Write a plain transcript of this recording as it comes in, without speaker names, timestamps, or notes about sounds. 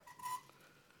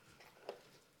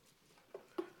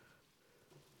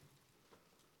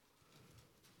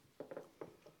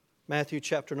Matthew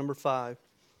chapter number 5.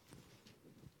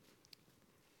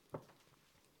 I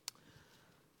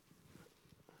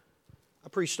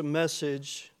preached a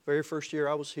message, very first year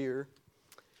I was here,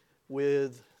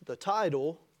 with the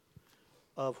title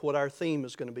of what our theme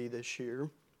is going to be this year.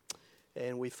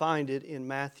 And we find it in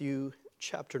Matthew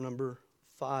chapter number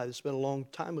 5. It's been a long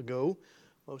time ago.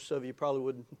 Most of you probably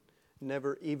would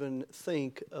never even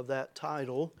think of that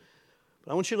title.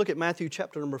 But I want you to look at Matthew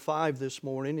chapter number 5 this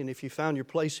morning. And if you found your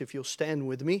place, if you'll stand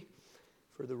with me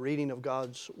for the reading of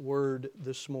God's Word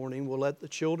this morning.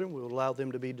 We'll allow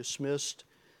them to be dismissed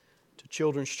to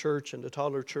Children's Church and to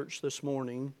Toddler Church this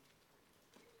morning.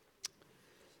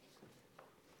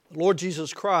 The Lord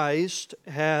Jesus Christ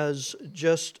has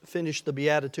just finished the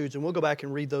Beatitudes, and we'll go back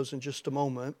and read those in just a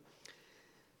moment.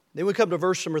 Then we come to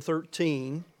verse number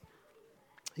 13.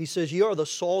 He says, "Ye are the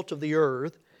salt of the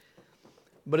earth,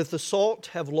 but if the salt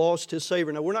have lost his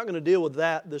savor." Now, we're not going to deal with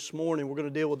that this morning. We're going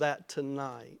to deal with that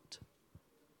tonight.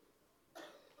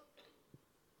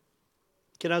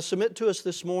 Can I submit to us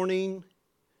this morning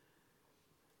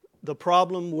the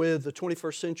problem with the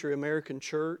 21st century American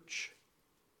church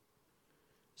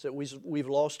is that we've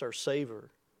lost our savor.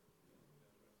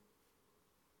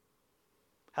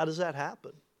 How does that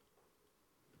happen?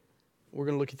 We're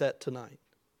going to look at that tonight.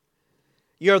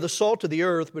 "Ye are the salt of the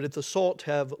earth, but if the salt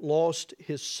have lost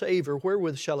his savor,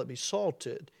 wherewith shall it be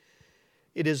salted?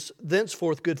 It is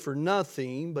thenceforth good for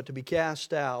nothing, but to be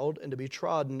cast out and to be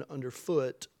trodden under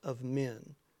foot of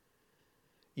men.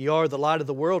 Ye are the light of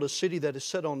the world. A city that is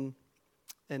set on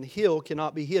an hill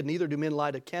cannot be hid. Neither do men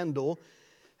light a candle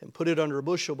and put it under a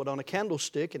bushel, but on a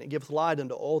candlestick, and it giveth light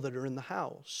unto all that are in the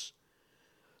house.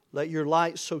 Let your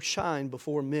light so shine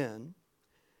before men,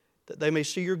 that they may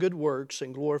see your good works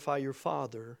and glorify your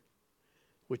Father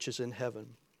which is in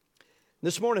heaven."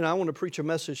 This morning I want to preach a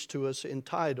message to us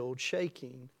entitled,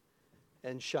 Shaking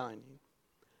and Shining.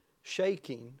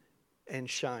 Shaking and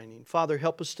shining. Father,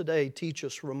 help us today. Teach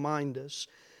us, remind us.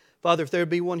 Father, if there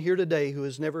be one here today who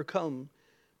has never come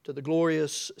to the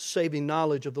glorious saving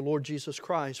knowledge of the Lord Jesus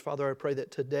Christ, Father, I pray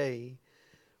that today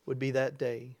would be that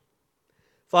day.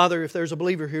 Father, if there's a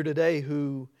believer here today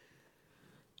who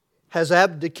has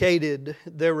abdicated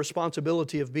their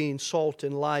responsibility of being salt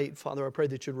and light, Father, I pray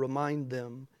that you'd remind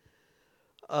them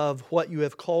of what you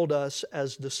have called us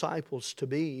as disciples to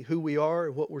be, who we are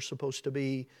and what we're supposed to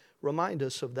be. Remind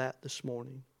us of that this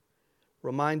morning.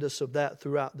 Remind us of that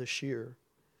throughout this year.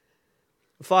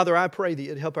 Father, I pray that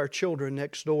you'd help our children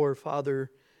next door.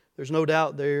 Father, there's no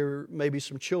doubt there may be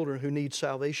some children who need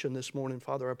salvation this morning.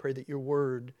 Father, I pray that your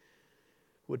word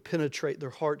would penetrate their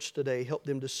hearts today. Help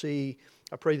them to see.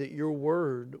 I pray that your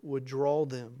word would draw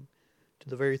them to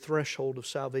the very threshold of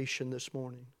salvation this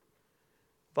morning.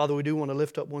 Father, we do want to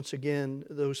lift up once again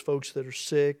those folks that are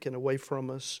sick and away from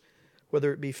us,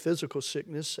 whether it be physical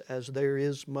sickness, as there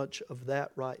is much of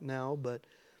that right now, but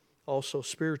also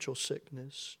spiritual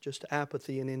sickness, just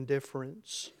apathy and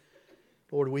indifference.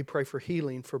 Lord, we pray for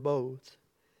healing for both.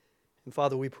 And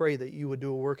Father, we pray that you would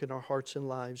do a work in our hearts and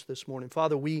lives this morning.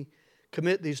 Father, we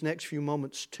commit these next few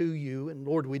moments to you, and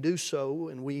Lord, we do so,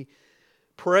 and we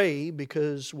pray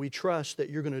because we trust that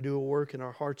you're going to do a work in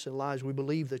our hearts and lives. We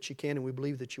believe that you can, and we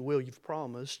believe that you will. You've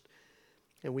promised,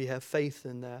 and we have faith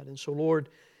in that. And so, Lord,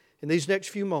 in these next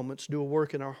few moments, do a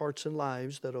work in our hearts and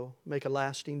lives that will make a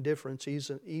lasting difference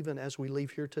even as we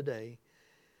leave here today.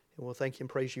 And we'll thank you and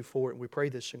praise you for it. And we pray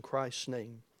this in Christ's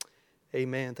name.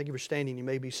 Amen. Thank you for standing. You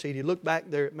may be seated. Look back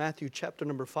there at Matthew chapter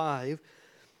number 5.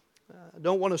 I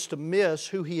don't want us to miss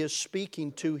who he is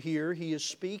speaking to here. He is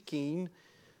speaking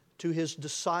to his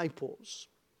disciples.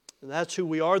 And that's who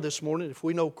we are this morning. If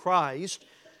we know Christ,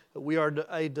 we are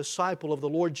a disciple of the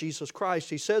Lord Jesus Christ.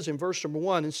 He says in verse number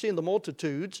 1, "And seeing the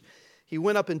multitudes, he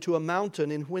went up into a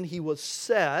mountain, and when he was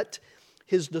set,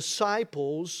 his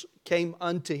disciples came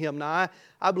unto him." Now,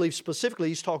 I believe specifically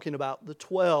he's talking about the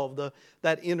 12,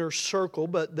 that inner circle,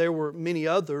 but there were many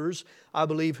others, I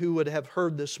believe, who would have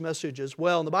heard this message as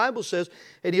well. And the Bible says,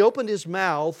 "And he opened his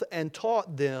mouth and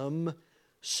taught them,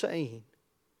 saying."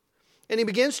 And he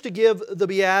begins to give the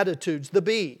Beatitudes, the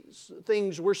B's,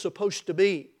 things we're supposed to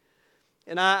be.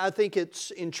 And I think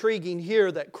it's intriguing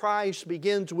here that Christ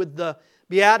begins with the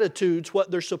Beatitudes,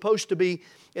 what they're supposed to be.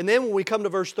 And then when we come to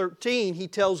verse 13, he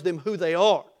tells them who they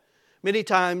are. Many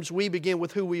times we begin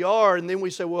with who we are, and then we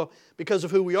say, well, because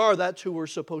of who we are, that's who we're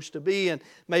supposed to be. And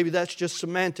maybe that's just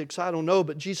semantics, I don't know.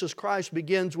 But Jesus Christ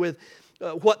begins with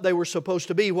what they were supposed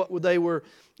to be, what they were,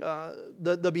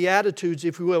 the Beatitudes,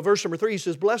 if you will. Verse number 3, he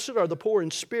says, "Blessed are the poor in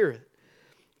spirit,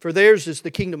 for theirs is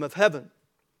the kingdom of heaven.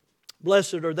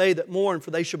 Blessed are they that mourn, for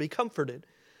they shall be comforted.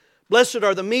 Blessed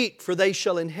are the meek, for they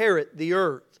shall inherit the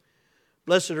earth.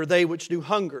 Blessed are they which do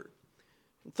hunger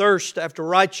and thirst after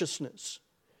righteousness,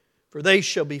 for they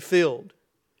shall be filled.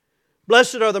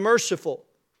 Blessed are the merciful,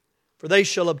 for they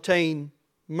shall obtain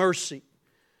mercy.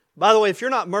 By the way, if you're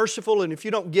not merciful and if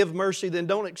you don't give mercy, then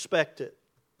don't expect it.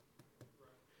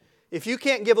 If you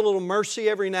can't give a little mercy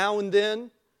every now and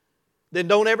then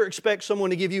don't ever expect someone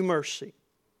to give you mercy.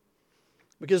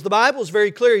 Because the Bible is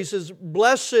very clear. He says,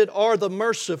 blessed are the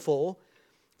merciful,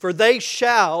 for they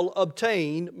shall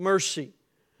obtain mercy.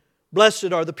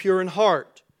 Blessed are the pure in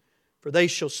heart, for they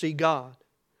shall see God.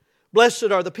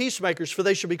 Blessed are the peacemakers, for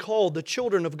they shall be called the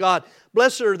children of God.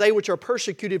 Blessed are they which are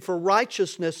persecuted for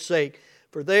righteousness' sake,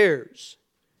 for theirs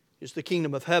is the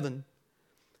kingdom of heaven.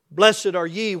 Blessed are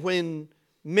ye when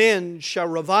men shall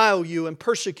revile you and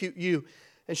persecute you,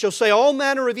 and shall say all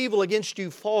manner of evil against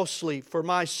you falsely for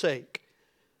my sake.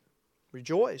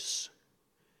 Rejoice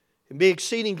and be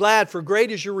exceeding glad, for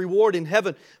great is your reward in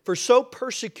heaven. For so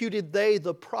persecuted they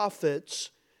the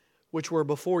prophets which were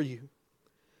before you.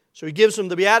 So he gives them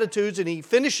the Beatitudes, and he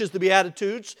finishes the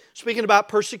Beatitudes speaking about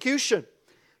persecution,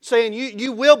 saying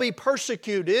you will be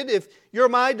persecuted. If you're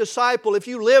my disciple, if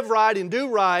you live right and do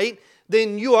right,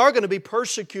 then you are going to be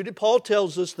persecuted. Paul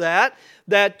tells us that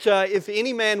if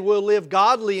any man will live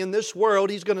godly in this world,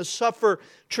 he's going to suffer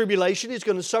tribulation, he's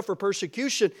going to suffer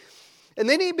persecution. And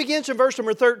then he begins in verse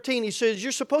number 13. He says,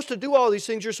 you're supposed to do all these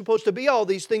things, you're supposed to be all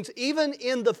these things, even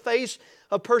in the face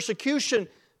of persecution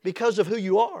because of who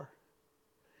you are.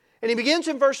 And he begins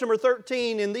in verse number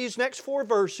 13. In these next 4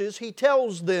 verses, he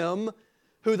tells them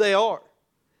who they are.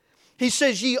 He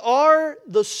says, ye are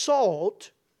the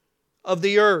salt of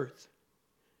the earth.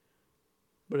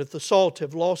 But if the salt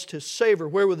have lost his savor,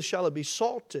 wherewith shall it be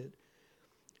salted?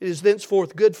 It is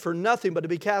thenceforth good for nothing but to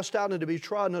be cast out and to be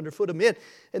trodden under foot of men.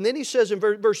 And then he says in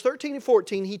verse 13 and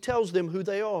 14, he tells them who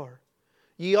they are.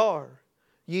 Ye are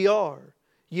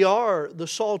the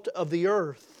salt of the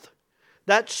earth.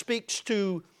 That speaks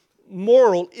to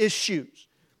moral issues.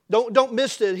 Don't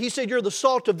miss it. He said you're the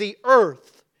salt of the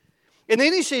earth. And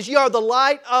then he says ye are the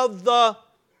light of the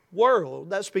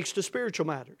world. That speaks to spiritual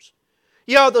matters.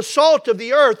 Ye are the salt of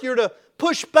the earth. You're to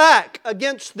push back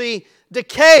against the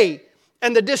decay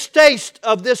and the distaste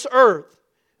of this earth.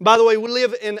 By the way, we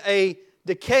live in a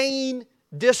decaying,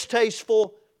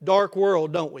 distasteful, dark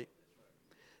world, don't we?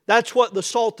 That's what the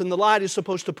salt and the light is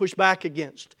supposed to push back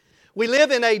against. We live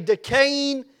in a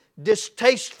decaying,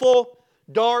 distasteful,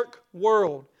 dark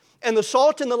world. And the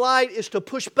salt and the light is to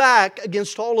push back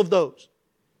against all of those.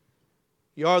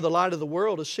 You are the light of the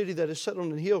world. A city that is set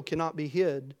on a hill cannot be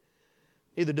hid.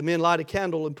 Neither do men light a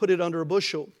candle and put it under a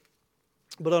bushel,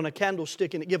 but on a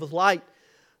candlestick, and it giveth light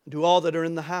unto all that are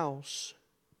in the house.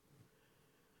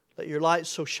 Let your light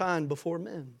so shine before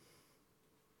men,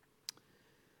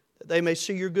 that they may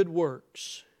see your good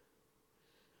works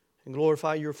and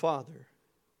glorify your Father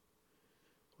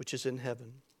which is in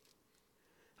heaven.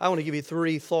 I want to give you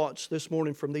 3 thoughts this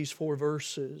morning from these 4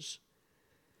 verses.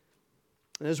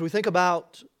 And as we think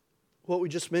about what we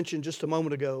just mentioned just a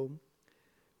moment ago,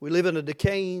 we live in a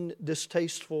decaying,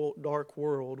 distasteful, dark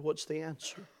world. What's the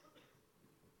answer?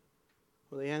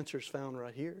 Well, the answer is found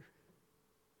right here.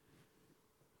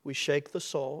 We shake the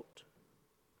salt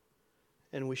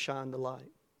and we shine the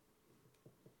light.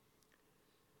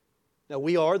 Now,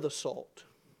 we are the salt.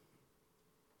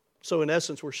 So, in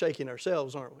essence, we're shaking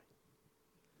ourselves, aren't we?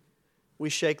 We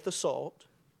shake the salt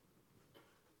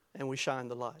and we shine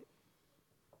the light.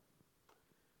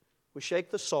 We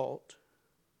shake the salt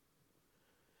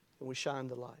and we shine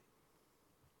the light.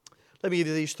 Let me give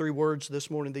you these 3 words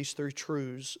this morning, these 3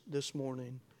 truths this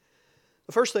morning.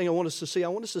 The first thing I want us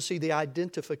to see the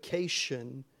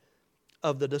identification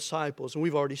of the disciples. And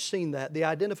we've already seen that. The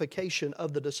identification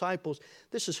of the disciples.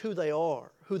 This is who they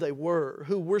are, who they were,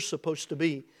 who we're supposed to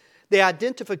be. The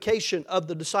identification of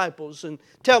the disciples. And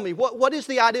tell me, what is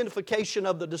the identification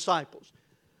of the disciples?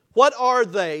 What are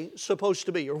they supposed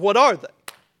to be? Or what are they?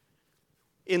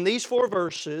 In these 4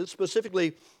 verses,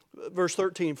 specifically verse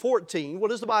 13 and 14,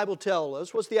 what does the Bible tell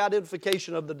us? What's the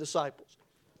identification of the disciples?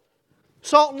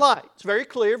 Salt and light. It's very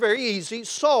clear, very easy.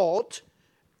 Salt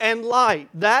and light.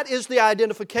 That is the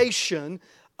identification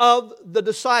of the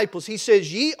disciples. He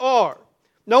says, ye are.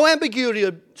 No ambiguity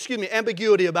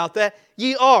about that.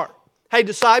 Ye are. Hey,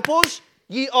 disciples,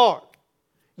 ye are.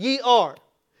 Ye are.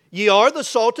 Ye are the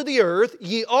salt of the earth.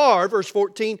 Ye are, verse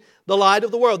 14, the light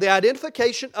of the world. The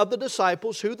identification of the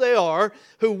disciples, who they are,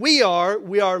 who we are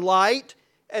light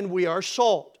and we are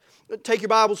salt. Take your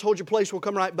Bibles, hold your place, we'll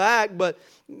come right back, but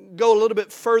go a little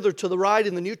bit further to the right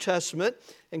in the New Testament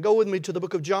and go with me to the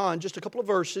book of John, just a couple of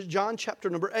verses. John chapter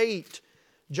number 8.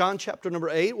 John chapter number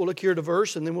 8, we'll look here at a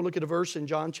verse and then we'll look at a verse in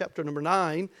John chapter number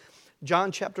 9.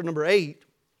 John chapter number 8,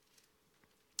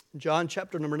 John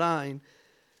chapter number 9.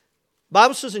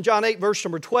 Bible says in John 8, verse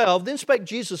number 12, Then spake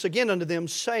Jesus again unto them,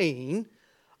 saying,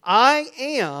 I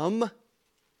am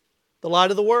the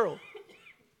light of the world.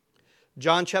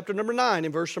 John chapter number 9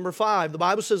 and verse number 5. The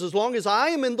Bible says, As long as I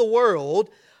am in the world,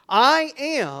 I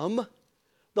am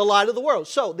the light of the world.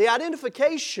 So the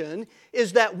identification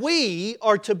is that we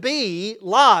are to be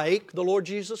like the Lord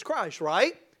Jesus Christ,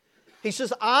 right? He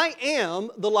says, I am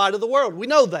the light of the world. We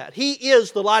know that. He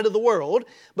is the light of the world.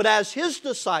 But as His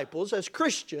disciples, as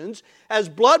Christians, as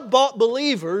blood-bought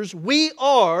believers, we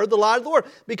are the light of the world.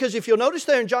 Because if you'll notice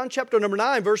there in John chapter number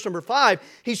 9, verse number 5,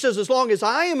 He says, as long as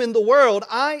I am in the world,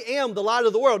 I am the light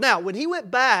of the world. Now, when He went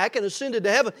back and ascended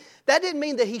to heaven, that didn't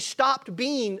mean that He stopped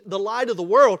being the light of the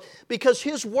world, because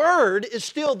His Word is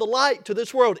still the light to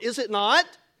this world, is it not?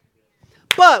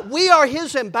 But we are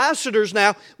His ambassadors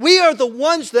now. We are the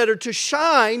ones that are to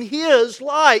shine His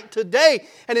light today.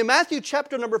 And in Matthew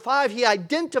chapter number 5, He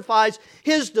identifies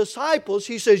His disciples.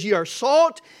 He says, Ye are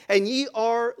salt and ye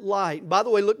are light. By the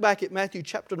way, look back at Matthew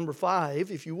chapter number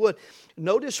 5, if you would.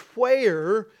 Notice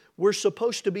where we're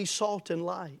supposed to be salt and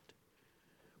light.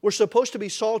 We're supposed to be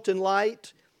salt and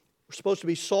light. We're supposed to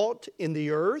be salt in the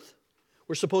earth.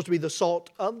 We're supposed to be the salt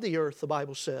of the earth, the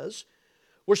Bible says.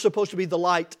 We're supposed to be the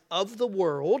light of the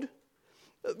world.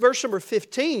 Verse number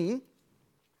 15,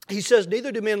 he says,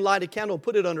 Neither do men light a candle and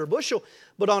put it under a bushel,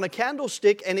 but on a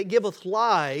candlestick, and it giveth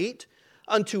light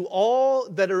unto all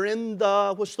that are in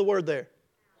the, what's the word there?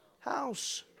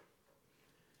 House.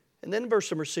 And then verse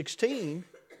number 16,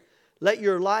 Let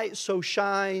your light so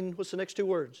shine, what's the next two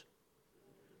words?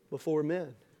 Before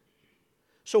men.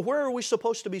 So where are we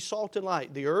supposed to be salt and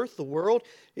light? The earth, the world,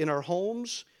 in our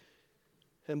homes,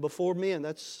 and before men.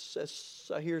 That's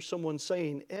I hear someone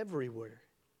saying everywhere.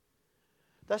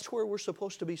 That's where we're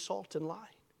supposed to be salt and light.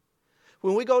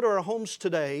 When we go to our homes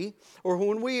today, or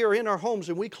when we are in our homes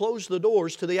and we close the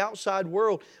doors to the outside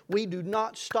world, we do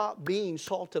not stop being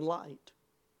salt and light.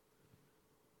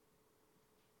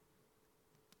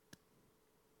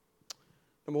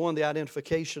 Number one, the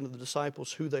identification of the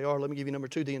disciples, who they are. Let me give you number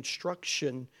two, the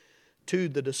instruction to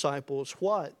the disciples,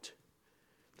 what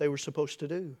they were supposed to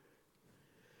do.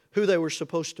 Who they were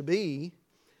supposed to be.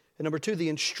 And number two, the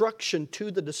instruction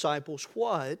to the disciples,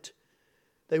 what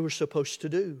they were supposed to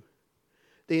do.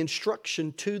 The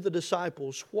instruction to the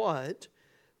disciples, what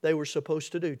they were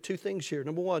supposed to do. Two things here.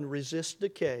 Number one, resist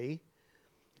decay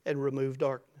and remove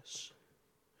darkness.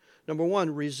 Number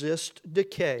one, resist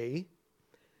decay.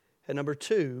 And number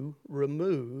two,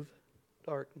 remove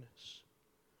darkness.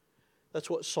 That's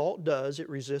what salt does. It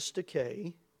resists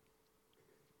decay.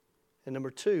 And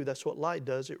number two, that's what light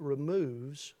does. It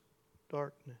removes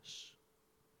darkness.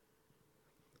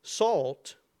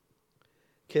 Salt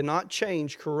cannot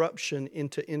change corruption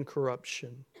into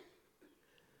incorruption,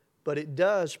 but it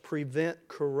does prevent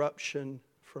corruption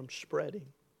from spreading.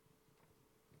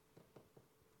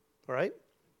 All right?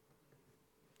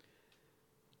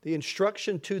 The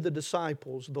instruction to the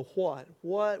disciples, the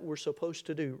what we're supposed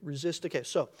to do, resist decay.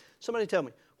 So, somebody tell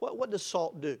me, what does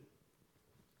salt do?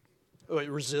 Oh, it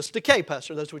resists decay,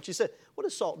 Pastor. That's what you said. What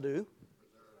does salt do?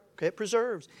 Okay, it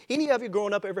preserves. Any of you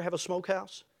growing up ever have a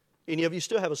smokehouse? Any of you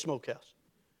still have a smokehouse?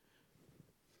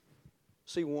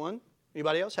 See one?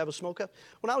 Anybody else have a smokehouse?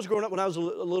 When I was growing up, when I was a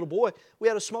little boy, we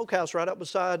had a smokehouse right up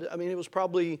beside, it was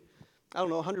probably,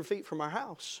 100 feet from our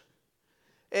house.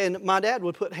 And my dad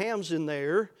would put hams in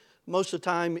there most of the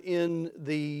time in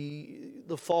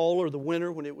the fall or the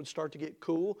winter when it would start to get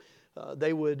cool.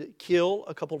 They would kill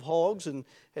a couple of hogs and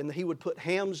he would put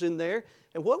hams in there.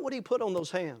 And what would he put on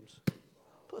those hams?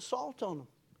 Put salt on them.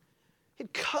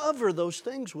 He'd cover those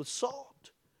things with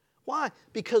salt. Why?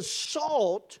 Because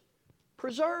salt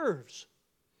preserves.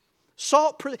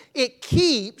 It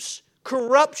keeps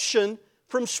corruption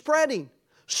from spreading.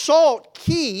 Salt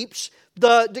keeps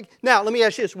Now, let me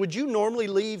ask you this. Would you normally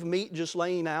leave meat just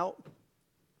laying out?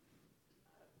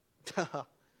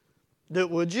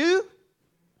 Would you?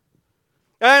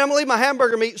 All right, I'm going to leave my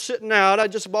hamburger meat sitting out. I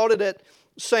just bought it at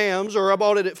Sam's or I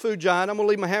bought it at Food Giant. I'm going to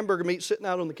leave my hamburger meat sitting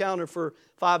out on the counter for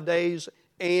 5 days.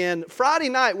 And Friday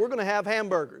night, we're going to have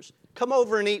hamburgers. Come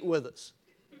over and eat with us.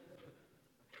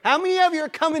 How many of you are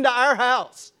coming to our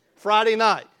house Friday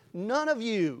night? None of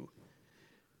you.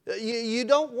 You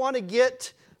don't want to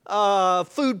get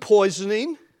food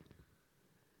poisoning.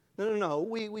 No.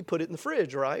 We put it in the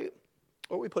fridge, right?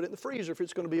 Or we put it in the freezer if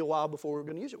it's going to be a while before we're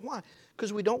going to use it. Why?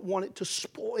 Because we don't want it to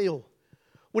spoil.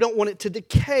 We don't want it to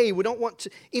decay. We don't want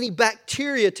any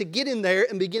bacteria to get in there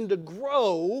and begin to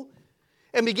grow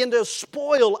and begin to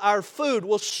spoil our food.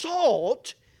 Well,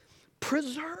 salt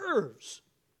preserves.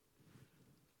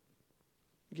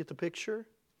 You get the picture?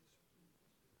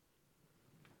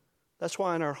 That's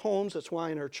why in our homes, that's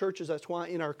why in our churches, that's why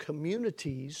in our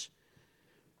communities,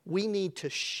 we need to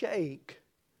shake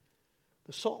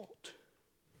the salt.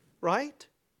 Right?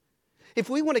 If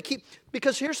we want to keep,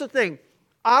 because here's the thing,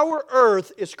 our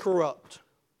earth is corrupt.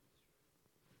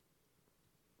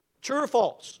 True or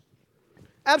false?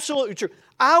 Absolutely true.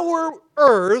 Our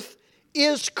earth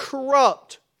is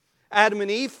corrupt. Adam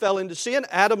and Eve fell into sin.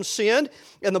 Adam sinned.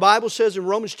 And the Bible says in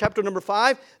Romans chapter number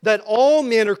 5 that all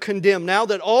men are condemned now,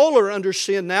 that all are under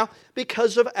sin now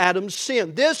because of Adam's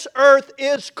sin. This earth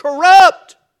is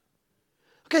corrupt.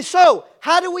 Okay, so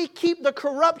how do we keep the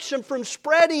corruption from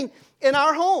spreading in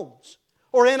our homes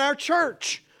or in our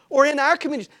church or in our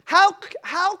communities?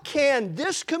 How can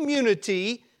this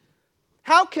community,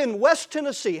 how can West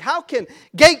Tennessee, how can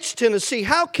Gates, Tennessee,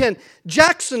 how can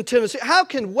Jackson, Tennessee, how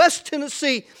can West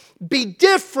Tennessee be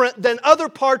different than other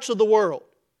parts of the world?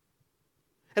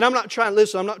 And I'm not trying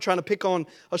to pick on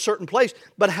a certain place,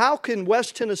 but how can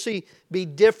West Tennessee be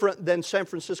different than San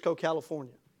Francisco,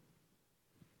 California?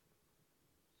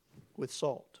 With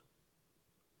salt.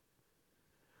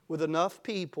 With enough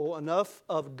people, enough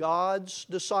of God's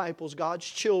disciples, God's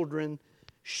children,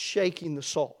 shaking the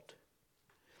salt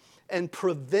and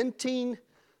preventing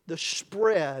the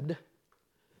spread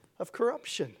of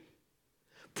corruption.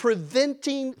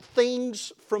 Preventing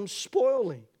things from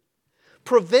spoiling.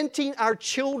 Preventing our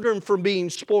children from being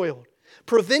spoiled.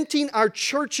 Preventing our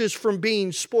churches from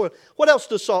being spoiled. What else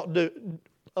does salt do?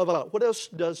 What else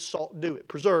does salt do? It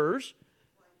preserves.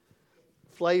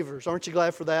 Flavors. Aren't you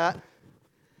glad for that?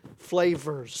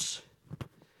 Flavors.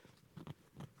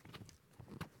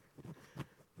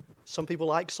 Some people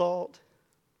like salt.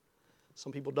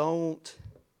 Some people don't.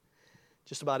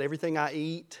 Just about everything I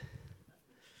eat.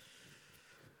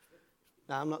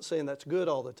 Now, I'm not saying that's good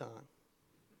all the time.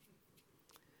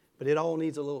 But it all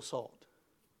needs a little salt.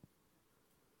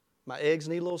 My eggs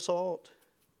need a little salt.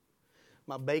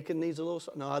 My bacon needs a little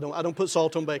salt. No, I don't put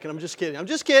salt on bacon. I'm just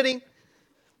kidding.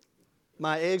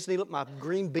 My eggs my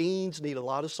green beans need a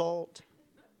lot of salt.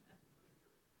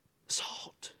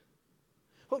 Salt.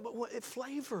 But it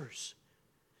flavors.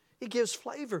 It gives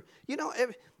flavor. You know,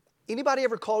 anybody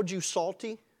ever called you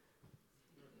salty?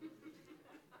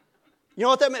 You know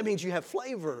what that means? You have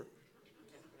flavor.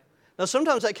 Now,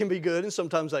 sometimes that can be good and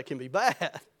sometimes that can be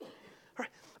bad.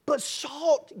 But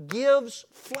salt gives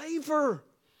flavor.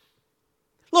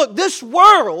 Look, this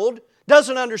world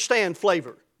doesn't understand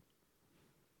flavor.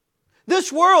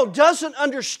 This world doesn't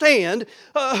understand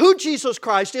who Jesus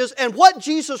Christ is and what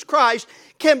Jesus Christ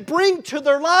can bring to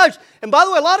their lives. And by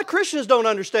the way, a lot of Christians don't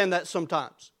understand that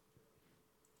sometimes.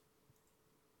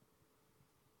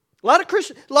 A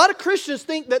lot of Christians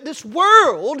think that this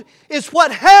world is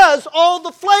what has all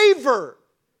the flavor.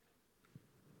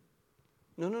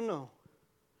 No.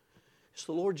 It's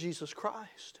the Lord Jesus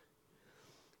Christ.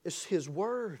 It's His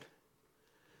Word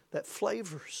that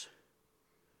flavors.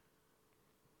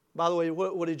 By the way,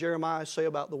 what did Jeremiah say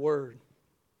about the Word?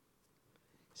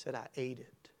 He said, I ate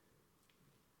it.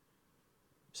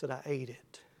 He said, I ate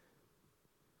it.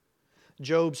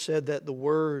 Job said that the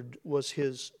Word was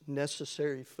his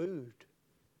necessary food.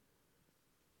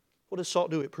 What does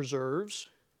salt do? It preserves.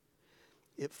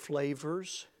 It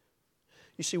flavors.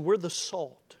 You see, we're the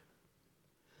salt.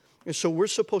 And so we're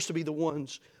supposed to be the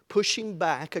ones pushing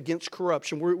back against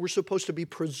corruption. We're supposed to be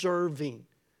preserving.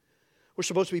 We're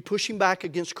supposed to be pushing back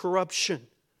against corruption.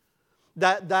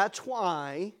 That's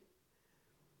why,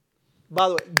 by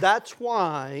the way, that's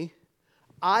why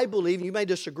I believe, and you may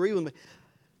disagree with me,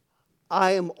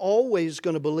 I am always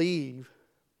going to believe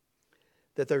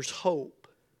that there's hope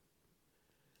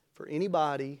for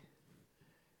anybody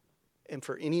and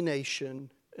for any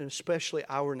nation, and especially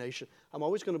our nation. I'm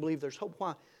always going to believe there's hope.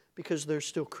 Why? Because there's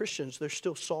still Christians. There's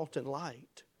still salt and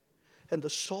light. And the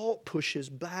salt pushes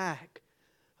back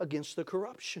against the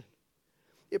corruption.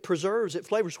 It preserves, it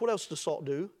flavors. What else does salt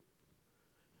do?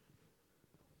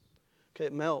 Okay,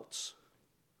 it melts.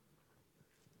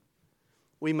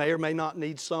 We may or may not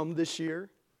need some this year.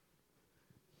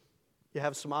 You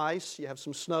have some ice, you have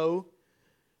some snow.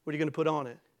 What are you going to put on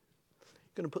it?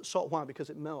 You're going to put salt. Why? Because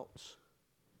it melts.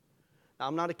 Now,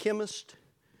 I'm not a chemist.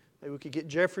 Maybe we could get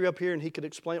Jeffrey up here and he could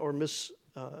explain, or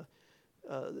the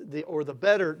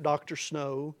better Dr.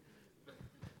 Snow.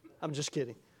 I'm just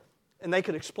kidding. And they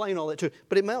could explain all that too.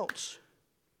 But it melts.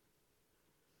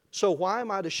 So why am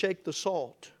I to shake the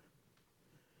salt?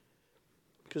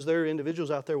 Because there are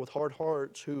individuals out there with hard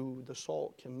hearts who the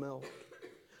salt can melt.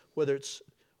 Whether it's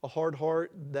a hard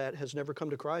heart that has never come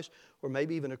to Christ, or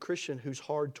maybe even a Christian who's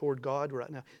hard toward God right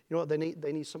now. You know what they need?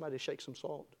 They need somebody to shake some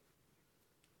salt.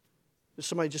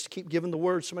 Somebody just keep giving the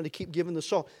word. Somebody to keep giving the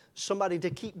salt. Somebody to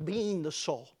keep being the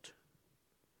salt.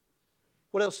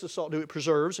 What else does salt do? It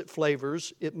preserves, it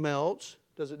flavors, it melts.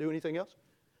 Does it do anything else?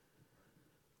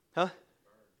 Huh?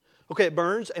 Okay, it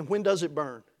burns. And when does it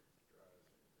burn?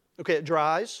 Okay, it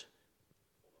dries.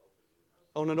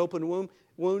 On an open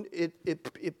wound,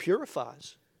 it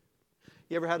purifies.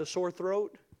 You ever had a sore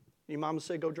throat? Your mama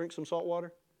said, go drink some salt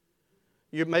water?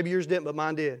 Maybe yours didn't, but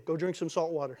mine did. Go drink some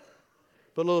salt water.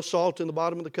 Put a little salt in the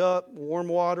bottom of the cup, warm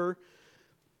water,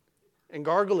 and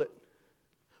gargle it.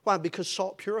 Why? Because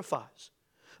salt purifies.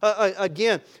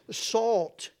 Again,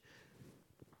 salt,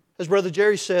 as Brother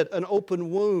Jerry said, an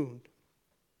open wound.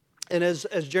 And as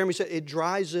Jeremy said, it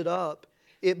dries it up.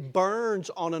 It burns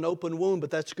on an open wound,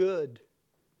 but that's good.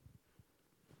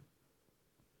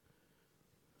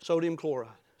 Sodium chloride,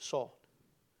 salt.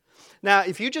 Now,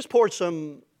 if you just poured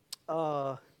some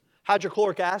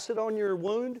hydrochloric acid on your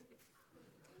wound,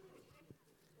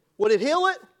 would it heal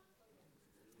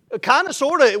it? Kind of,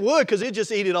 sort of it would, because it'd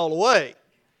just eat it all away.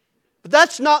 But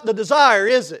that's not the desire,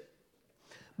 is it?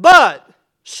 But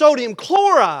sodium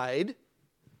chloride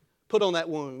put on that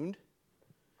wound,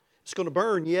 it's going to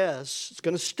burn, yes. It's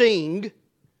going to sting.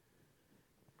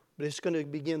 But it's going to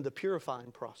begin the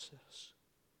purifying process.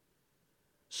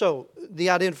 So, the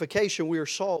identification, we are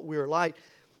salt, we are light.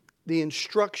 The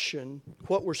instruction,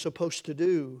 what we're supposed to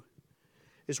do,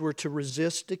 is we're to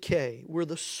resist decay. We're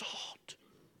the salt.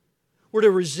 We're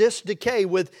to resist decay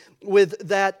with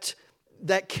that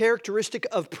characteristic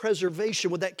of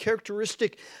preservation, with that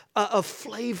characteristic of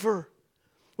flavor,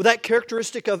 with that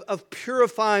characteristic of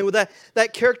purifying, with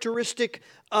that characteristic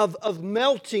of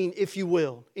melting, if you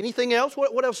will. Anything else?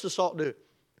 What else does salt do?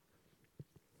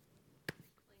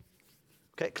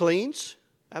 Okay, cleans.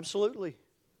 Absolutely.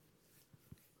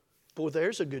 Boy,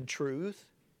 there's a good truth.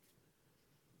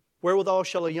 Wherewithal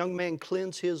shall a young man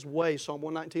cleanse his way? Psalm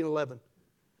 119:11.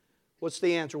 What's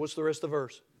the answer? What's the rest of the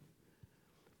verse?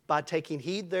 By taking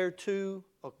heed thereto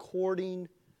according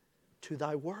to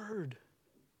thy word.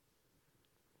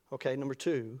 Okay, number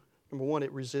two. Number one,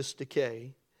 it resists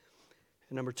decay.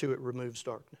 And number two, it removes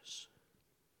darkness.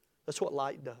 That's what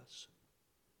light does.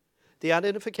 The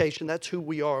identification, that's who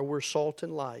we are. We're salt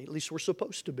and light. At least we're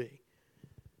supposed to be.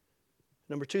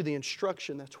 Number two, the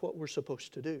instruction, that's what we're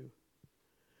supposed to do.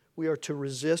 We are to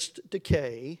resist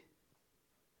decay.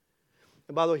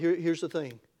 And by the way, here's the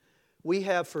thing. We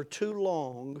have for too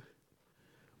long,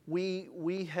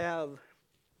 we have,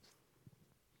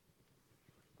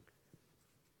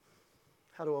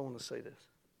 how do I want to say this?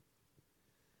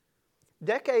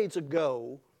 Decades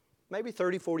ago, maybe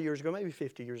 30, 40 years ago, maybe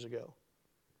 50 years ago,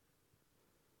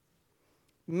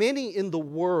 many in the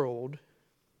world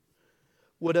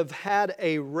would have had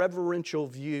a reverential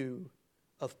view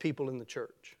of people in the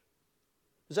church.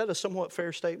 Is that a somewhat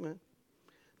fair statement?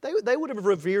 They would have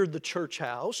revered the church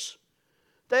house.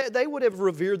 They would have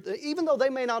revered, even though they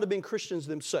may not have been Christians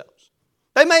themselves.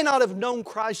 They may not have known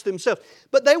Christ themselves,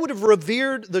 but they would have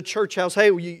revered the church house.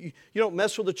 Hey, you don't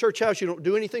mess with the church house. You don't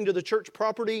do anything to the church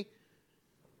property.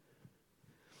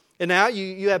 And now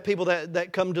you have people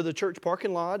that come to the church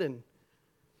parking lot and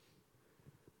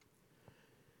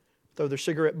throw their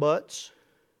cigarette butts,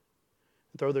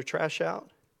 and throw their trash out.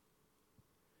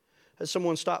 Had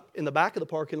someone stop in the back of the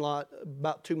parking lot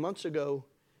about 2 months ago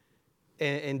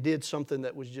and did something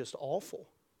that was just awful.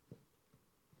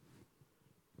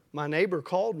 My neighbor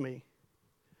called me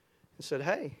and said,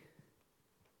 hey.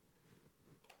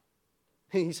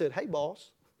 He said, hey,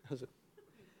 boss. I said,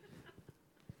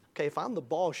 okay, if I'm the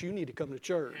boss, you need to come to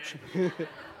church. But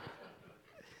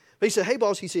he said, hey,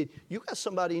 boss, he said, you got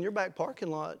somebody in your back parking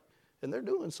lot and they're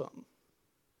doing something.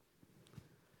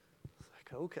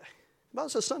 Like, okay. But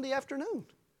it's a Sunday afternoon.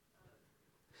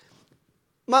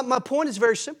 My point is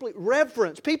very simply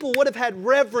reverence. People would have had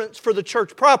reverence for the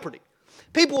church property.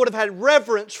 People would have had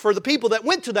reverence for the people that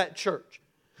went to that church.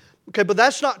 Okay, but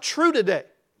that's not true today.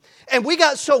 And we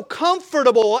got so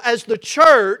comfortable as the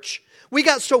church, we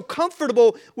got so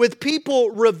comfortable with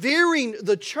people revering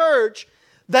the church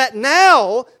that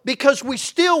now, because we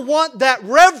still want that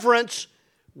reverence,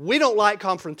 we don't like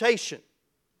confrontation.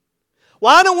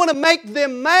 Well, I don't want to make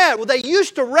them mad. Well, they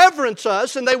used to reverence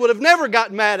us and they would have never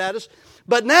gotten mad at us.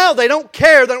 But now they don't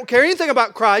care. They don't care anything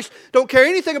about Christ. Don't care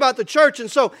anything about the church. And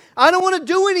so I don't want to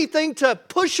do anything to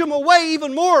push them away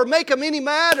even more or make them any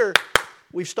madder.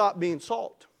 We've stopped being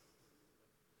salt.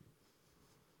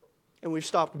 And we've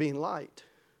stopped being light.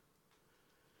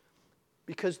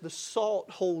 Because the salt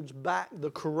holds back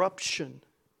the corruption.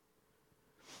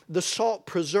 The salt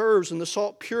preserves and the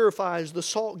salt purifies. The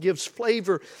salt gives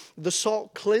flavor. The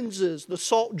salt cleanses. The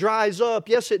salt dries up.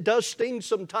 Yes, it does sting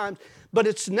sometimes, But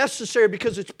it's necessary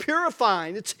because it's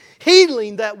purifying. It's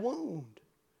healing that wound.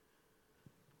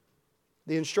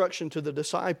 The instruction to the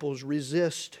disciples,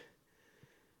 resist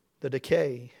the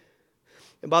decay.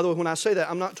 And by the way, when I say that,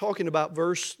 I'm not talking about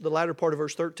the latter part of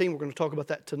verse 13. We're going to talk about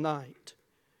that tonight.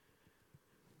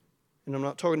 And I'm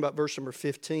not talking about verse number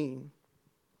 15.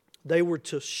 They were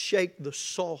to shake the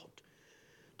salt,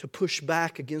 to push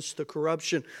back against the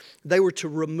corruption. They were to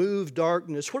remove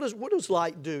darkness. What does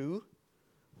light do?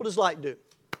 What does light do?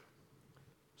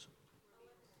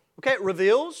 Okay, it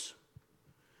reveals.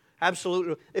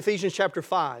 Absolutely. Ephesians chapter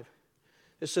 5.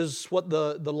 It says what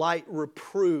the light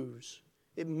reproves.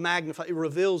 It magnifies. It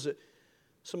reveals it.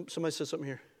 Somebody said something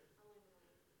here.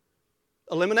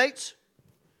 Eliminates?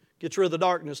 Gets rid of the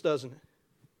darkness, doesn't it?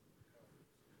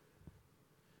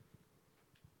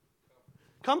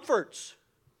 Comforts.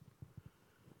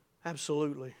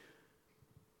 Absolutely.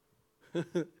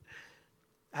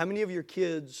 How many of your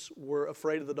kids were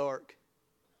afraid of the dark?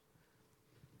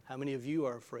 How many of you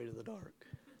are afraid of the dark?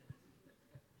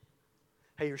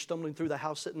 Hey, you're stumbling through the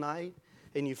house at night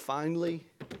and you finally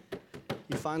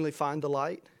find the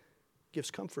light.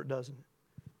 Gives comfort, doesn't it?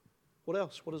 What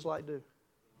else? What does light do?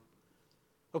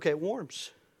 Okay, it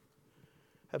warms.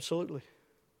 Absolutely.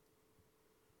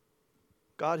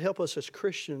 God help us as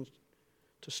Christians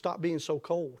to stop being so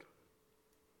cold.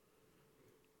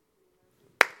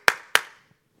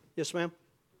 Yes, ma'am?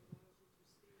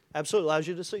 Absolutely. Allows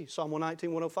you to see. Psalm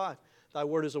 119, 105. Thy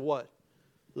word is a what?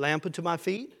 Lamp unto my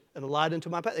feet and a light unto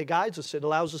my path. It guides us. It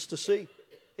allows us to see.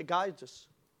 It guides us.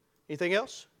 Anything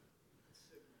else?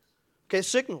 Okay,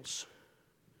 signals.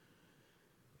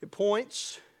 It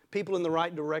points people in the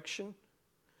right direction.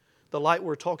 The light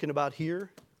we're talking about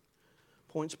here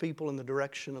points people in the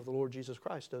direction of the Lord Jesus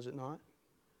Christ, does it not?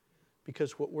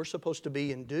 Because what we're supposed to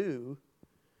be and do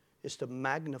is to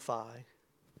magnify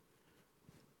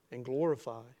and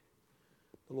glorify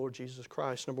the Lord Jesus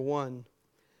Christ. Number one,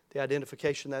 the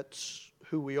identification, that's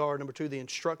who we are. Number two, the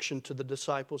instruction to the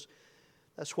disciples,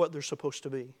 that's what they're supposed to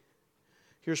be.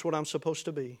 Here's what I'm supposed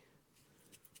to be.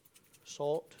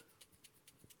 Salt.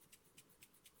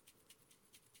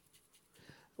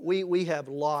 We have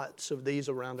lots of these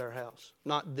around our house.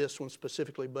 Not this one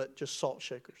specifically, but just salt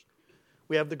shakers.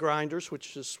 We have the grinders,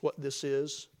 which is what this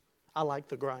is. I like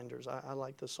the grinders. I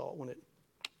like the salt when it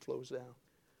flows down.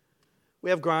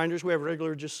 We have grinders. We have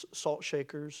regular just salt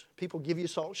shakers. People give you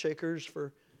salt shakers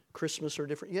for Christmas or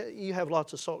different. Yeah, you have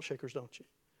lots of salt shakers, don't you?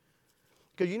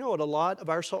 Because you know what a lot of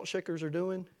our salt shakers are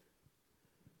doing?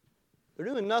 They're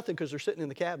doing nothing because they're sitting in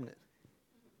the cabinet.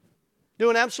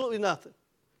 Doing absolutely nothing.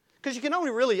 Because you can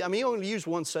only you only use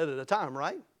one set at a time,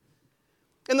 right?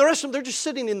 And the rest of them, they're just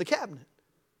sitting in the cabinet.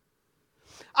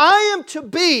 I am to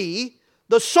be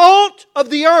the salt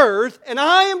of the earth, and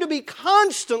I am to be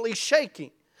constantly shaking.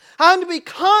 I am to be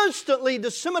constantly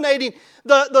disseminating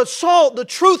the salt, the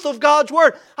truth of God's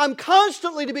Word. I'm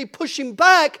constantly to be pushing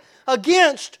back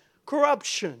against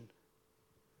corruption.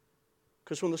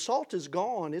 Because when the salt is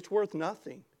gone, it's worth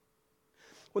nothing.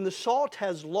 When the salt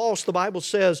has lost, the Bible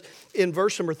says in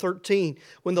verse number 13,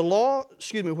 when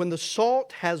the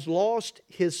salt has lost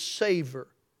his savor.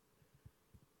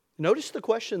 Notice the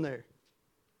question there.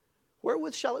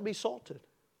 Wherewith shall it be salted?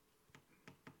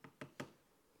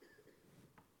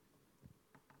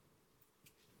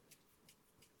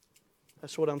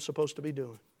 That's what I'm supposed to be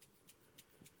doing.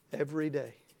 Every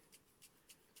day.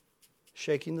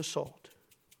 Shaking the salt.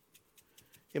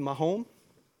 In my home.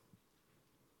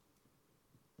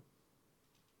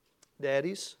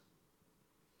 Daddies,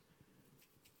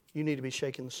 you need to be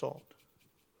shaking the salt.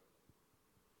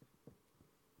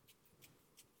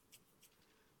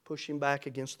 Pushing back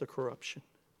against the corruption.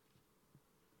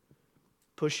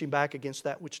 Pushing back against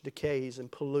that which decays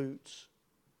and pollutes.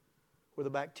 Where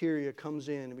the bacteria comes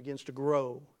in and begins to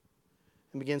grow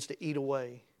and begins to eat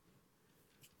away.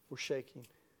 We're shaking.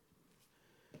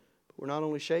 But we're not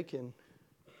only shaking,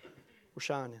 we're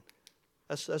shining.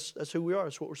 That's who we are.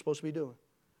 That's what we're supposed to be doing.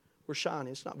 We're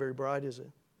shining. It's not very bright, is it?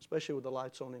 Especially with the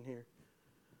lights on in here.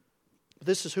 But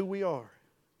this is who we are.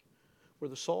 We're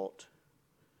the salt.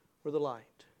 We're the light.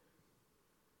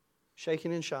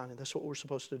 Shaking and shining. That's what we're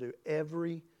supposed to do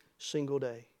every single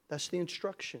day. That's the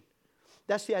instruction.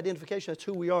 That's the identification. That's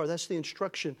who we are. That's the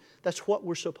instruction. That's what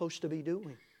we're supposed to be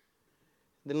doing.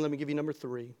 Then let me give you number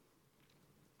three.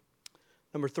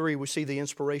 Number three, we see the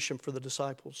inspiration for the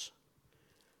disciples.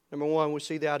 Number one, we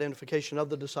see the identification of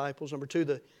the disciples. Number two,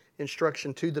 the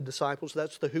instruction to the disciples.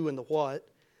 That's the who and the what.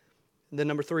 And then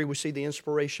number three, we see the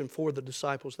inspiration for the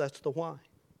disciples. That's the why.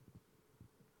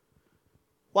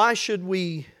 Why should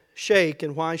we shake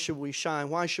and why should we shine?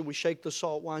 Why should we shake the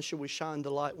salt? Why should we shine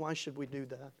the light? Why should we do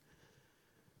that?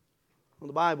 Well,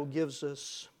 the Bible gives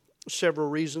us several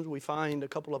reasons. We find a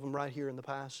couple of them right here in the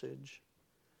passage.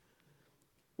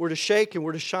 We're to shake and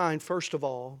we're to shine, first of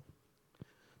all,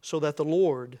 so that the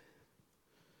Lord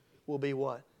will be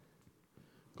what?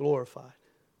 Glorified.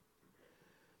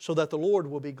 So that the Lord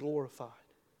will be glorified.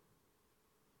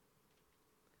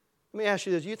 Let me ask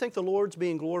you this. Do you think the Lord's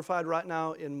being glorified right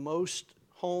now in most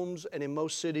homes and in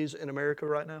most cities in America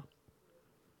right now?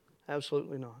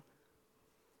 Absolutely not.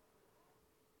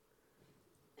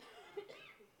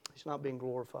 He's not being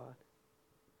glorified.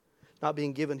 Not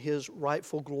being given His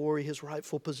rightful glory, His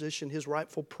rightful position, His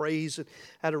rightful praise and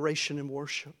adoration and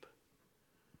worship.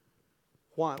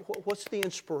 Why? What's the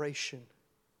inspiration?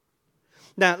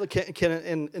 Now,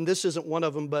 and this isn't one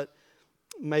of them, but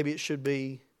maybe it should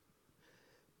be.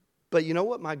 But you know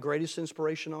what my greatest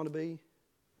inspiration ought to be?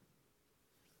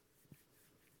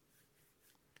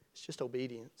 It's just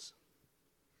obedience.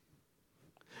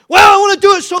 Well, I want to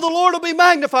do it so the Lord will be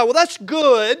magnified. Well, that's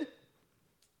good.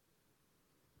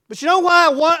 But you know why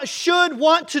I should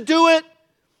want to do it?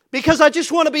 Because I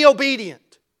just want to be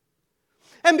obedient.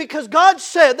 And because God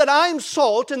said that I am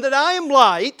salt and that I am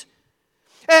light,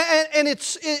 and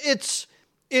it's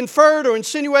inferred or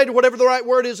insinuated, whatever the right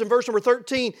word is in verse number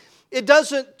 13, it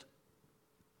doesn't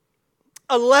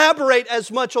elaborate as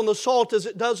much on the salt as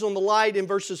it does on the light in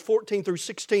verses 14 through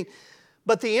 16.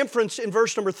 But the inference in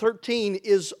verse number 13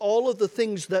 is all of the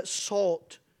things that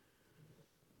salt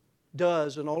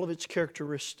does and all of its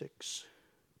characteristics.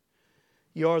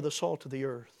 You are the salt of the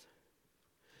earth.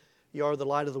 You are the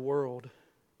light of the world.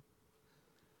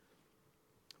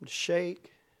 I'm to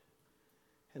shake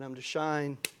and I'm to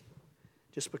shine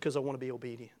just because I want to be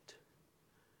obedient.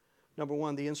 Number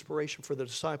one, the inspiration for the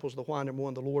disciples, the why. Number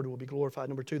one, the Lord will be glorified.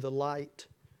 Number two, the light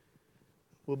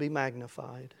will be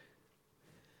magnified.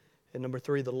 And number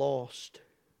three, the lost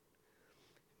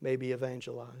may be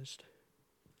evangelized.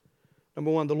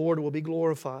 Number one, the Lord will be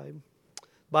glorified.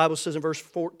 The Bible says in verse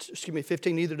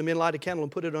 15, neither do men light a candle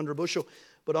and put it under a bushel,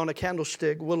 but on a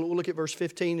candlestick. We'll look at verse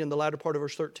 15 and the latter part of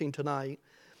verse 13 tonight.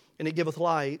 And it giveth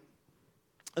light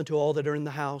unto all that are in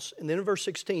the house. And then in verse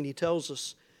 16, he tells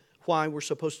us why we're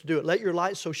supposed to do it. Let your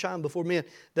light so shine before men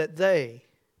that they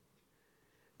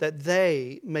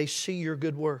may see your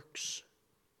good works.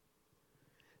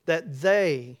 That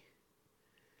they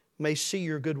may see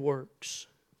your good works.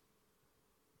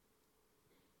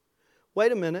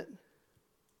 Wait a minute.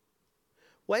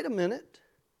 Wait a minute.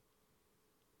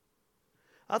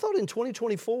 I thought in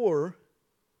 2024,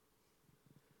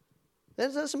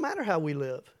 it doesn't matter how we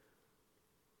live.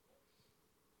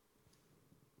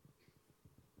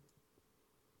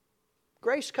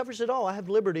 Grace covers it all. I have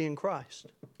liberty in Christ.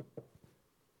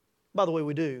 By the way,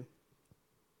 we do.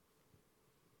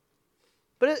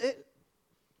 But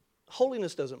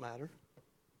holiness doesn't matter.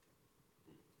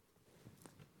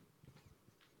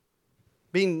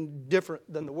 Being different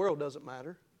than the world doesn't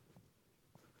matter.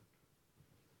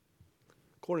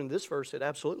 According to this verse, it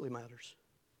absolutely matters.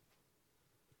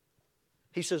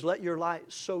 He says, let your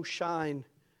light so shine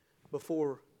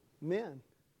before men.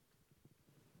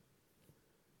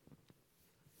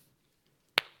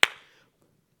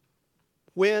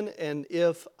 When and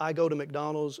if I go to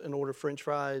McDonald's and order French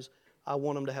fries, I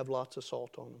want them to have lots of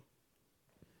salt on them.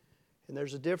 And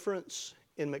there's a difference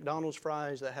in McDonald's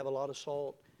fries that have a lot of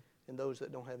salt and those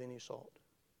that don't have any salt.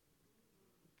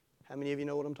 How many of you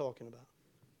know what I'm talking about?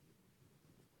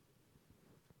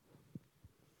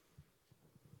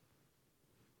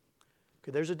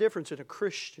 Okay, there's a difference in a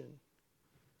Christian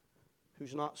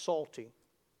who's not salty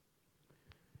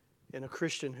and a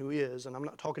Christian who is, and I'm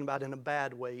not talking about in a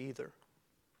bad way either.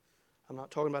 I'm not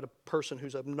talking about a person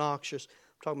who's obnoxious.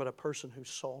 I'm talking about a person who's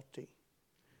salty.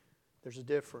 There's a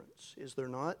difference, is there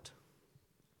not?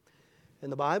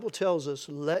 And the Bible tells us,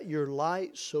 let your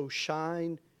light so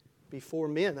shine before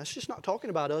men. That's just not talking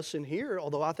about us in here,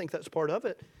 although I think that's part of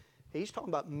it. He's talking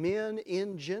about men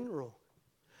in general.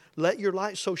 Let your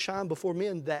light so shine before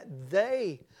men that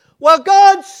they... Well,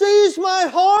 God sees my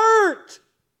heart!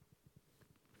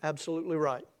 Absolutely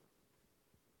right.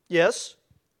 Yes?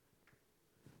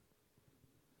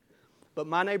 But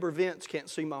my neighbor Vince can't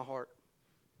see my heart.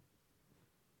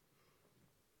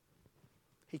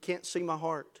 He can't see my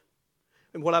heart.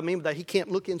 And what I mean by that, he can't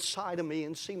look inside of me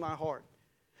and see my heart.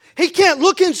 He can't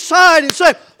look inside and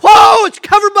say, whoa, it's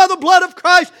covered by the blood of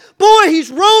Christ. Boy,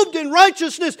 he's robed in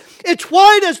righteousness. It's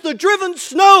white as the driven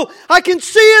snow. I can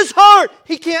see his heart.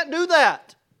 He can't do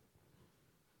that.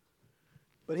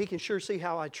 But he can sure see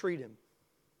how I treat him.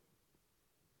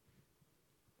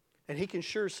 And he can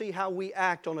sure see how we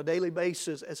act on a daily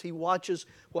basis as he watches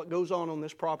what goes on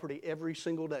this property every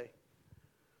single day.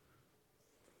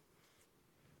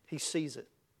 He sees it.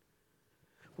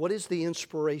 What is the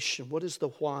inspiration? What is the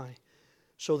why?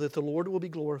 So that the Lord will be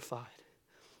glorified.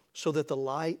 So that the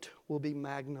light will be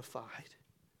magnified.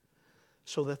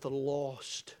 So that the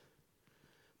lost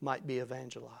might be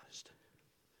evangelized.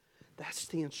 That's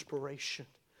the inspiration.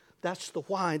 That's the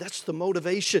why. That's the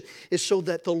motivation. Is so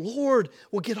that the Lord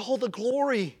will get all the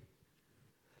glory.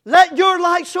 Let your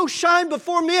light so shine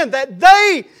before men that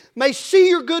they may see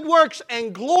your good works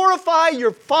and glorify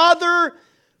your Father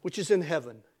which is in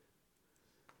heaven.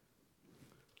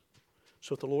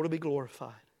 So that the Lord will be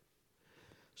glorified.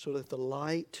 So that the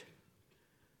light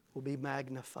will be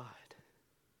magnified.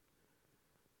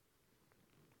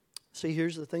 See,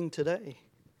 here's the thing today.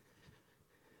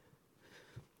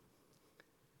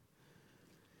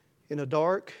 In a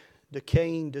dark,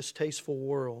 decaying, distasteful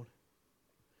world,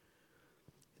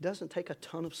 it doesn't take a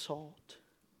ton of salt.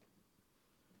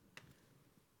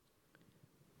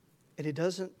 And it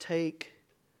doesn't take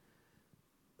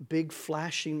a big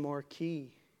flashing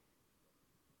marquee.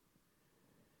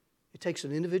 It takes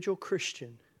an individual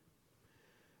Christian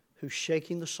who's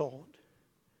shaking the salt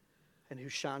and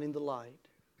who's shining the light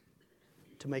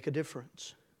to make a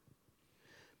difference.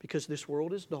 Because this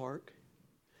world is dark,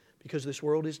 because this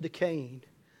world is decaying,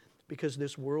 because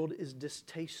this world is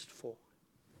distasteful.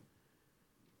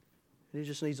 And it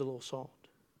just needs a little salt.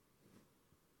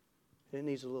 It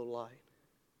needs a little light.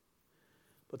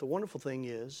 But the wonderful thing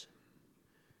is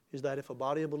that if a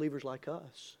body of believers like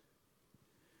us,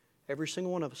 every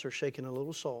single one of us are shaking a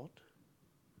little salt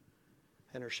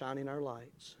and are shining our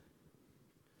lights,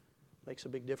 makes a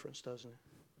big difference, doesn't it?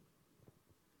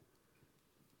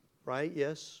 Right?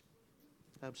 Yes?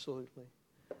 Absolutely.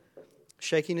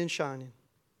 Shaking and shining.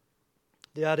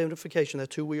 The identification,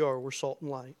 that's who we are. We're salt and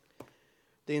light.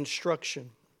 The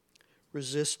instruction,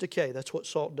 resist decay. That's what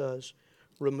salt does.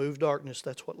 Remove darkness.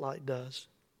 That's what light does.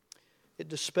 It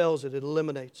dispels it. It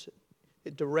eliminates it.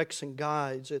 It directs and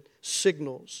guides. It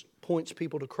signals, points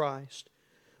people to Christ.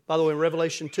 By the way, in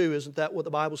Revelation 2, isn't that what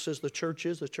the Bible says the church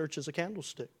is? The church is a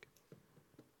candlestick.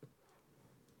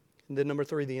 And then number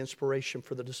 3, the inspiration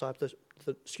for the disciples.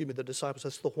 The disciples,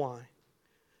 that's the why.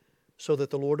 So that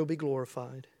the Lord will be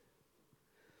glorified.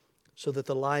 So that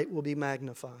the light will be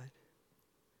magnified.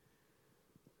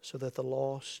 So that the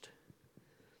lost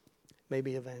may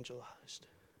be evangelized.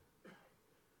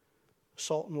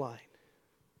 Salt and light.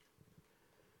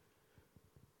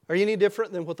 Are you any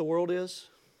different than what the world is?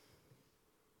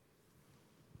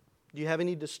 Do you have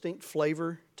any distinct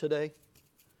flavor today?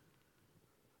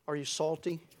 Are you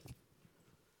salty?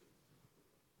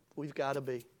 We've got to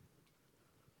be.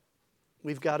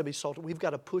 We've got to be salty. We've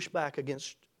got to push back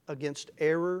against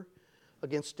error,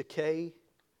 against decay,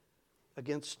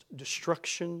 against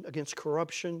destruction, against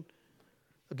corruption,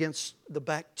 against the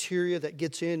bacteria that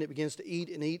gets in. It begins to eat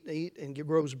and eat and eat and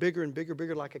grows bigger and bigger,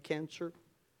 bigger like a cancer.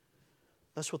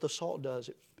 That's what the salt does.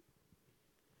 It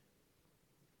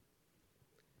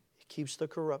keeps the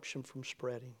corruption from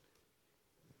spreading.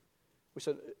 We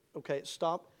said, okay,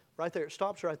 stop right there. It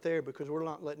stops right there because we're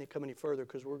not letting it come any further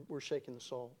because we're shaking the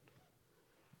salt.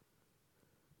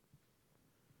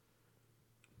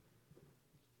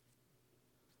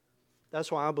 That's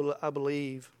why I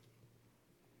believe,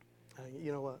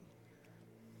 you know what?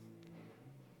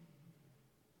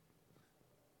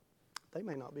 They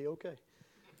may not be okay.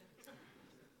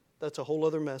 That's a whole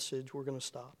other message. We're going to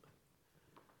stop.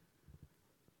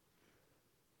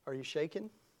 Are you shaking?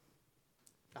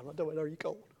 I'm not doing it. Are you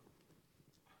cold?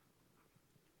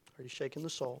 Are you shaking the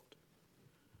salt?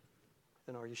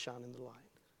 And are you shining the light?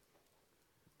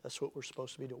 That's what we're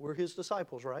supposed to be doing. We're His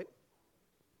disciples, right?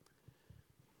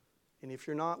 And if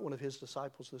you're not one of His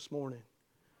disciples this morning,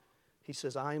 He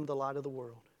says, I am the light of the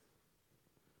world.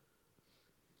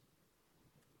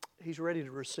 He's ready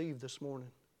to receive this morning.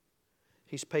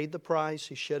 He's paid the price.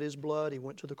 He shed His blood. He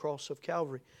went to the cross of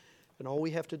Calvary. And all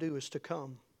we have to do is to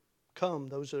come. Come,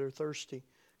 those that are thirsty.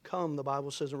 Come, the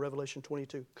Bible says in Revelation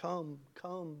 22. Come,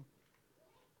 come.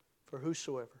 For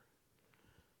whosoever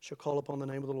shall call upon the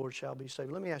name of the Lord shall be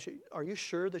saved. Let me ask you, are you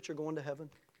sure that you're going to heaven?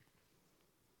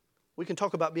 We can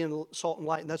talk about being salt and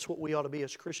light, and that's what we ought to be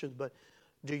as Christians, but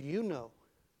do you know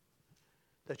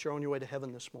that you're on your way to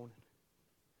heaven this morning?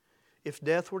 If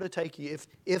death were to take you,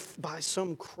 if by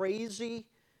some crazy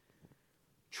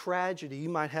tragedy you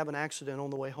might have an accident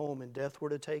on the way home and death were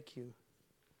to take you,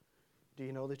 do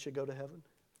you know that you go to heaven?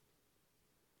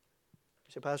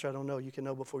 You say, Pastor, I don't know. You can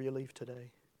know before you leave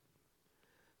today.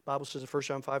 The Bible says in 1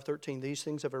 John 5:13, these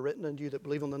things have I written unto you that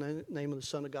believe on the name of the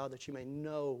Son of God, that you may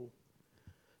know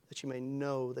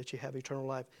that you have eternal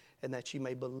life, and that you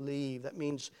may believe. That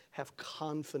means have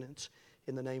confidence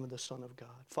in the name of the Son of God.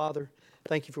 Father,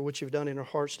 thank you for what you've done in our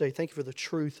hearts today. Thank you for the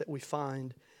truth that we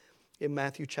find in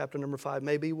Matthew chapter number 5.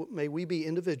 May we be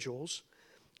individuals,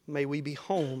 may we be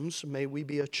homes, may we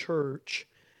be a church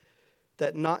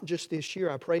that not just this year,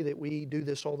 I pray that we do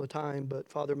this all the time, but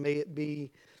Father, may it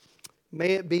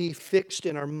be fixed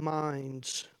in our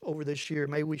minds over this year.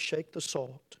 May we shake the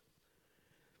salt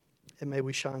and may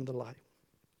we shine the light.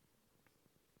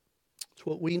 It's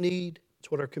what we need.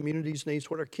 It's what our communities need. It's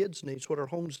what our kids need. It's what our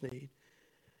homes need.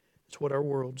 It's what our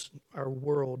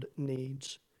world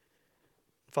needs.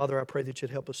 Father, I pray that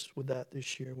you'd help us with that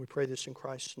this year. We pray this in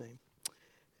Christ's name.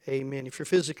 Amen. If you're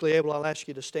physically able, I'll ask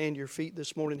you to stand to your feet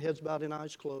this morning, heads bowed and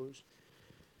eyes closed.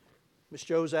 Miss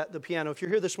Joe's at the piano. If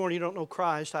you're here this morning and you don't know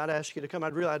Christ, I'd ask you to come.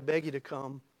 I'd beg you to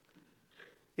come.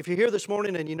 If you're here this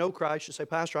morning and you know Christ, you say,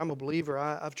 Pastor, I'm a believer.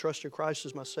 I've trusted Christ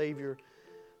as my Savior.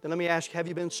 Then let me ask you, have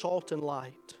you been salt and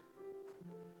light?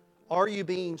 Are you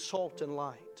being salt and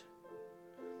light?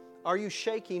 Are you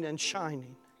shaking and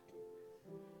shining?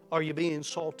 Are you being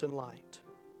salt and light?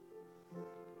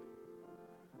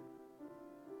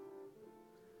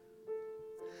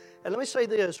 And let me say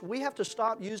this, we have to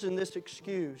stop using this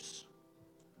excuse.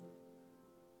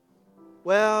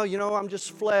 Well, I'm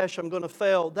just flesh, I'm going to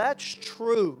fail. That's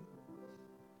true.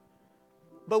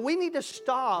 But we need to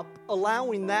stop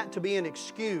allowing that to be an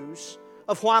excuse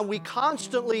of why we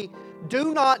constantly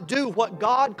do not do what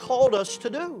God called us to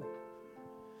do.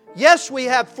 Yes, we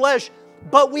have flesh,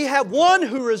 but we have one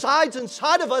who resides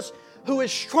inside of us who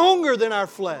is stronger than our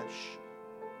flesh.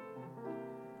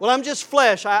 Well, I'm just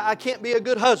flesh. I can't be a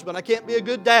good husband. I can't be a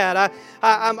good dad.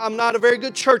 I'm not a very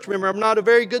good church member. I'm not a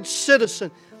very good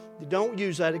citizen. Don't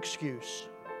use that excuse.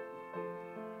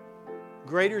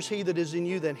 Greater is He that is in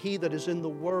you than he that is in the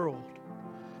world.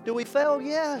 Do we fail?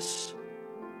 Yes.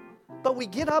 But we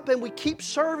get up and we keep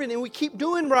serving and we keep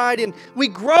doing right and we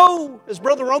grow. As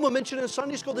Brother Roma mentioned in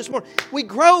Sunday school this morning, we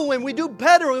grow and we do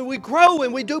better and we grow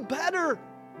and we do better.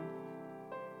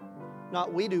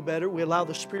 Not we do better, we allow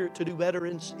the Spirit to do better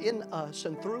in us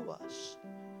and through us.